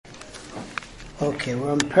Okay, we're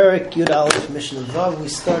on Perek Yud Aleph Mishnah Vav. We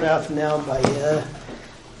start off now by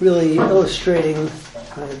really illustrating,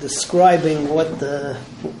 describing what the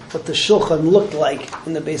shulchan looked like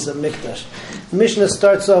in the Beis Hamikdash. The Mishnah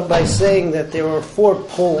starts off by saying that there were 4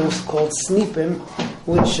 poles called snipim,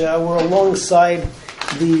 which were alongside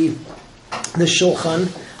the shulchan.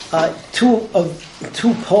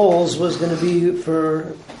 Two poles was going to be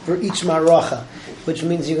for each maracha, which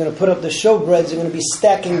means you're going to put up the showbreads. You're going to be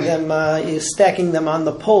stacking them. You're stacking them on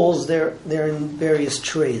the poles. They're in various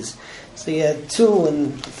trays. So you had 2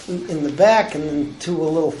 in the back, and then 2 a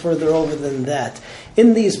little further over than that.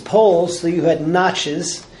 In these poles, so you had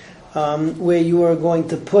notches where you were going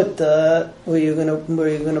to put where you're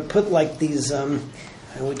going to put like these.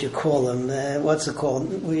 What do you call them? What's it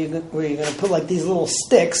called? Where you're going to put like these little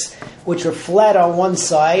sticks, which are flat on one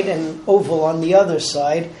side and oval on the other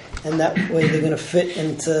side, and that way they're going to fit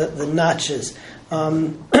into the notches.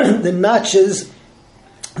 The notches,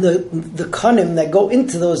 the kanim that go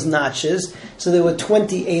into those notches, so there were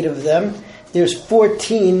 28 of them. There's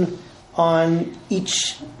 14 on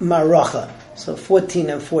each maracha. So 14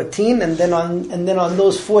 and 14, and then on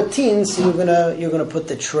those 14, so you're gonna put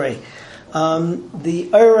the tray. The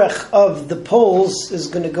erech of the poles is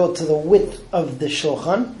going to go to the width of the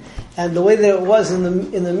shulchan, and the way that it was in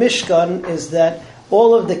the Mishkan is that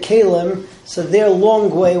all of the kalim, so their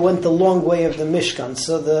long way went the long way of the Mishkan.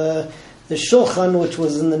 So the shulchan, which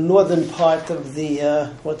was in the northern part of the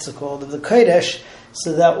of the Kodesh,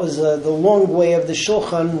 so that was the long way of the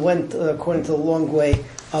shulchan went according to the long way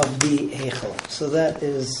of the Heichel. So that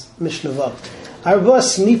is Mishnah Vav. Arba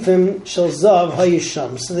snifim shel zav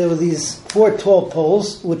hayisham. So there were these 4 tall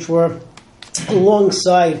poles which were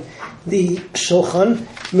alongside the shulchan.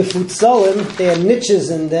 Mifutzalim, they had niches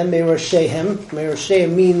in them. Meirashehem.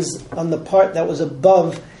 Meirashehem means on the part that was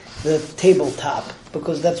above the tabletop,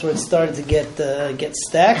 because that's where it started to get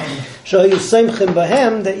stacked. Shayu seimchim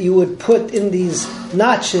bahem, that you would put in these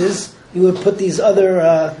notches. You would put these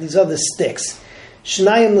other sticks.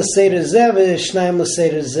 Shnayim l'seder zeh v'shnayim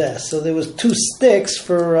l'seder zeh. So there was 2 sticks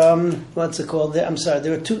for what's it called? I'm sorry.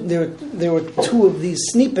 There were 2 of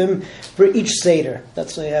these snipim for each seder.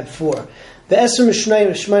 That's why you had 4. Ve'eser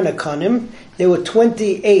mishnayim shmona kanim. There were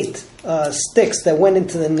 28 sticks that went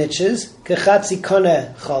into the niches. Kechatzi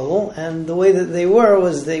kane chalul, and the way that they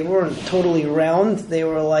weren't totally round. They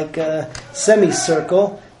were like a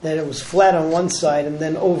semicircle. That it was flat on one side and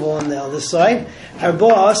then oval on the other side. Arba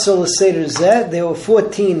asol l'seder zeh. There were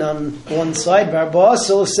 14 on one side. Arba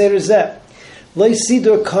asol l'seder zeh. Lo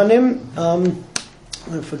sidur kanim.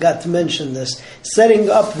 I forgot to mention this. Setting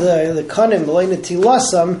up the kanim, lo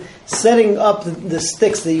netilasam, setting up the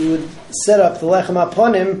sticks that you would set up the lechem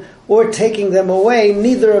aponim, or taking them away.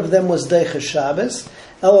 Neither of them was deicha Shabbos.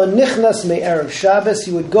 Ela nichnas me erev Shabbos.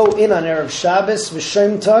 You would go in on erev Shabbos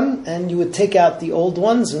v'shemton, and you would take out the old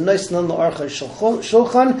ones v'noisnan la'archa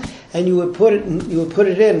shulchan, and you would put it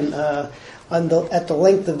in at the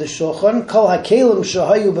length of the shulchan. Kol hakelim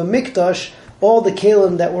shahayu b'mikdash. All the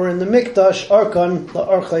kalim that were in the mikdash arkan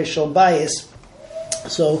la'archa shel bayis.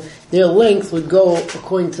 So their length would go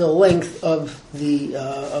according to the length of the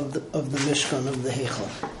mishkan of the heichal.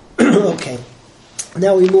 Okay.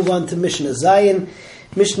 Now we move on to Mishnah Zayin.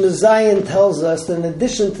 Mishnah Zayin tells us that in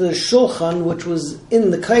addition to the shulchan, which was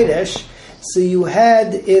in the Kodesh, so you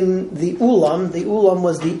had in the ulam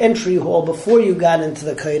was the entry hall before you got into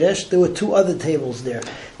the Kodesh. There were 2 other tables there.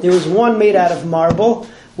 There was one made out of marble,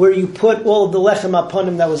 where you put all of the lechem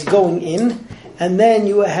aponim that was going in, and then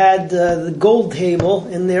you had the gold table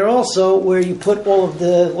in there also, where you put all of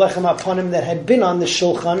the lechem aponim that had been on the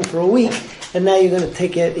shulchan for a week, and now you're going to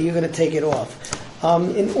take it off.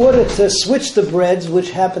 In order to switch the breads,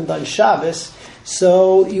 which happened on Shabbos,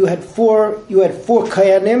 so you had four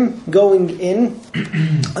kayanim going in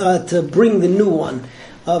to bring the new one.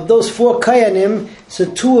 Of those 4 kayanim, so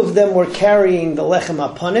 2 of them were carrying the lechem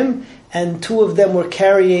aponim, and 2 of them were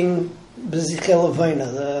carrying bezichel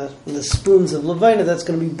levina, the spoons of levina that's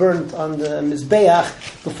going to be burnt on the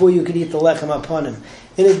mizbeach before you could eat the lechem aponim.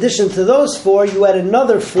 In addition to those 4, you had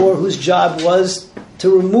another 4 whose job was to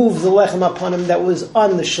remove the lechem aponim that was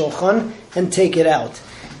on the shulchan and take it out.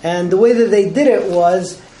 And the way that they did it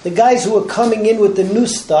was, the guys who were coming in with the new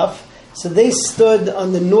stuff, so they stood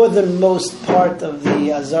on the northernmost part of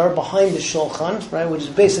the azar behind the shulchan, right, which is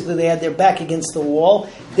basically they had their back against the wall.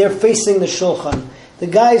 They're facing the shulchan. The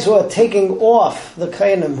guys who are taking off, the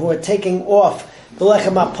kayanim, who are taking off the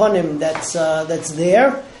lechem aponim that's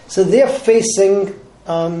there, so they're facing.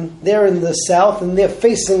 They're in the south, and they're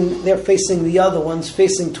facing the other ones,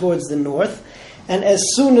 facing towards the north. and as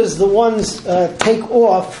soon as the ones take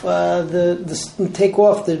off the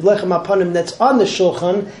lechem hapanim that's on the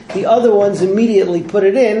shulchan, the other ones immediately put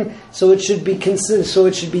it in. So it should be considered. So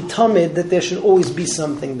it should be tamid, that there should always be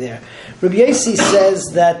something there. Rabbi Yossi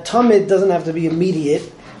says that tamid doesn't have to be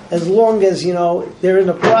immediate, as long as they're in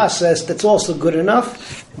a process. That's also good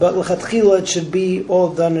enough. But l'chatchila it should be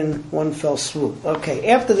all done in one fell swoop. Okay,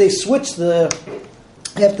 after they switch the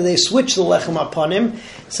lechem hapanim,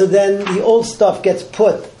 so then the old stuff gets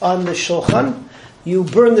put on the shulchan. You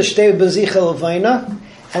burn the shtei bezicha levaina,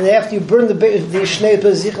 and after you burn the shtei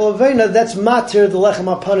bezicha levaina, that's matir the lechem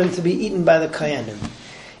hapanim to be eaten by the kayanim.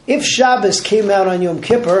 If Shabbos came out on Yom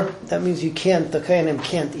Kippur, that means the kayanim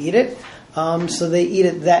can't eat it. So they eat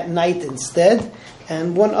it that night instead.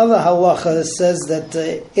 And one other halacha says that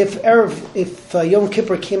if Yom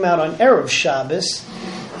Kippur came out on Erev Shabbos,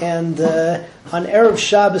 and on Erev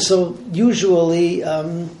Shabbos, so usually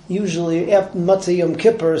after Matzah Yom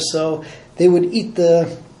Kippur, so they would eat the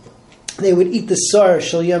sar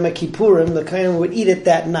shel Yom Kippurim. The Kohanim would eat it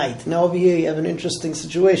that night. Now over here you have an interesting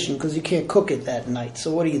situation because you can't cook it that night.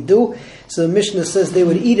 So what do? So the Mishnah says they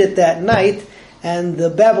would eat it that night, and the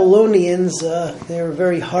Babylonians they were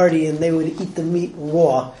very hardy and they would eat the meat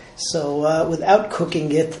raw. So without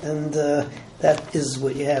cooking it, and that is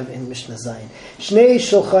what you have in Mishnah Zayin. Shnei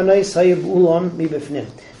shulchanais hayab ulam mibifnim.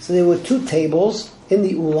 So there were two tables in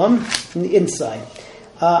the ulam, in the inside.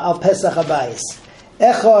 Al Pesach Habayis.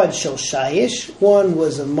 Echad shel shayish, one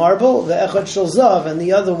was of marble, ve'echad shel zav, and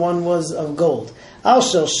the other one was of gold. Al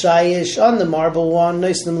shel shayish, on the marble one,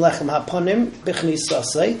 noisnim lechem hapanim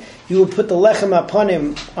bichnisasei. You would put the lechem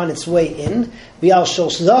hapanim on its way in. Ve'al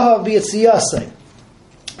shel zav b'yitziyasei.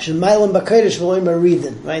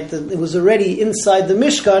 Right, it was already inside the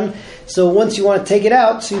Mishkan, so once you want to take it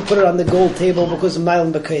out, so you put it on the gold table because of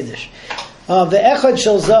Mailam B'Kodesh. Ve'echad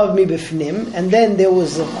shel zav mi bifnim, and then there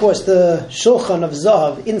was, of course, the shulchan of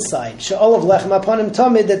zav inside. She'ol of lechem hapanim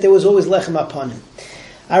tamid, that there was always lechem hapanim.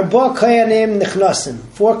 Arba kayanim nichnasim.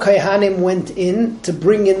 4 kayanim went in to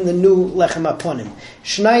bring in the new lechem hapanim.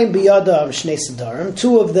 Shnayim biyadam shnei sedarim.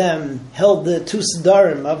 2 of them held the 2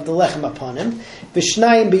 sedarim of the lechem hapanim.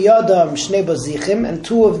 V'shnayim biyadam shnei bazichim, and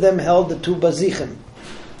 2 of them held the 2 bazichim.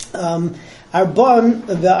 Arba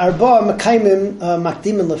makaimim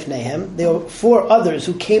makdimin lefnehem. There were 4 others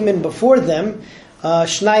who came in before them.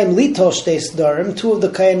 Shnayim litos shtei sedarim. 2 of the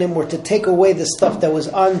kayanim were to take away the stuff that was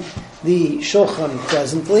on the shulchan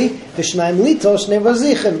presently. V'shnayim litos shnei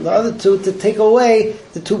bazichim. The other 2 to take away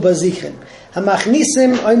the 2 bazichim.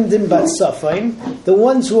 Hamachnisim oimdim bat safain. The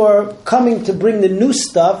ones who are coming to bring the new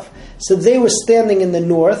stuff, so they were standing in the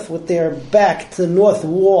north with their back to the north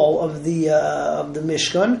wall of the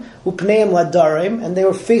Mishkan, upneim ladarim, and they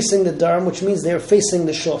were facing the darim, which means they were facing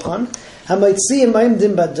the shulchan. Hamaitziim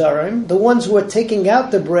oimdim bat darim. The ones who were taking out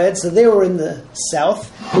the bread, so they were in the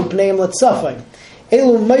south, upneim latzafain.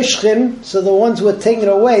 Elu meishchin, so the ones who were taking it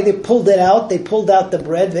away, they pulled it out. They pulled out the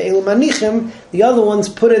bread. The elu manichim, the other ones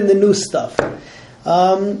put in the new stuff.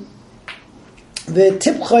 The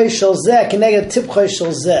tipchay shel zeh keneged tipchay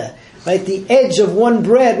shel zeh. Right, the edge of one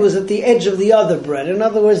bread was at the edge of the other bread. In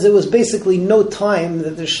other words, there was basically no time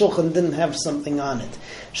that the shulchan didn't have something on it.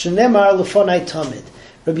 Shenemar lefonai tamid.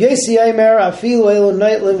 Rabbi Yossi Aimer afilu elu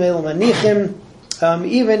neitlim elu manichim.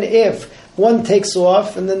 Even if one takes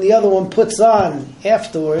off and then the other one puts on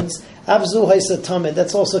afterwards, Avzu Haisa Tamid,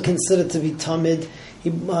 that's also considered to be Tamid.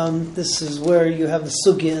 This is where you have the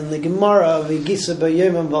sugya in the Gemara of Igisa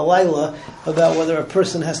B'Yom and B'Layla about whether a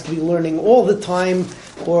person has to be learning all the time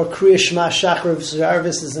or Kriya Shema Shachar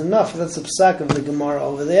V'Zarvis is enough. That's the psak of the Gemara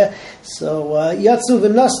over there. So Yatzu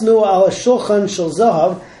V'Nasnu Al Shulchan Shel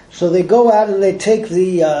Zahav. So they go out and they take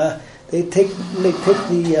the lechem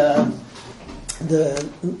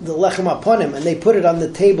hapanim, and they put it on the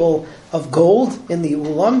table of gold in the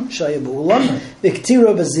ulam, shayab ulam,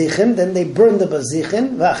 v'ktira bazichin, then they burn the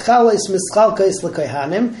bazichin, v'achalais mischalkais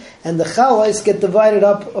l'kayhanim, and the chalais get divided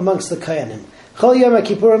up amongst the kayanim. Chol Yom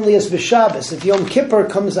Kippurim lias b'Shabbos. If Yom Kippur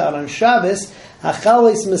comes out on Shabbos,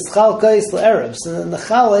 achalais mischalkais l'erev, so then the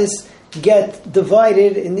chalais get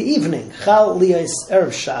divided in the evening. Chal lias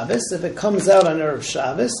erev Shabbos. If it comes out on erev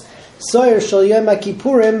Shabbos, Soyer shel Yom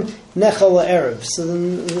Kippurim nechal erev. So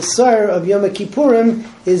then the soyer of Yom Kippurim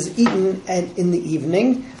is eaten in the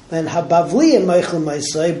evening. And habavliim meichel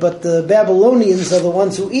ma'aseh, but the Babylonians are the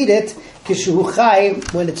ones who eat it kishu chai,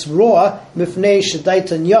 when it's raw, mifnei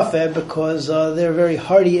shadaitan yafeh, because they're very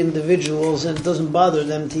hardy individuals and it doesn't bother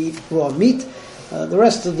them to eat raw meat. The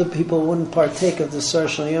rest of the people wouldn't partake of the soyer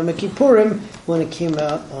shel Yom Kippurim when it came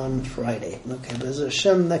out on Friday. Okay, Be'ez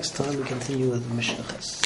Hashem, next time we continue with the Mishnah Ches.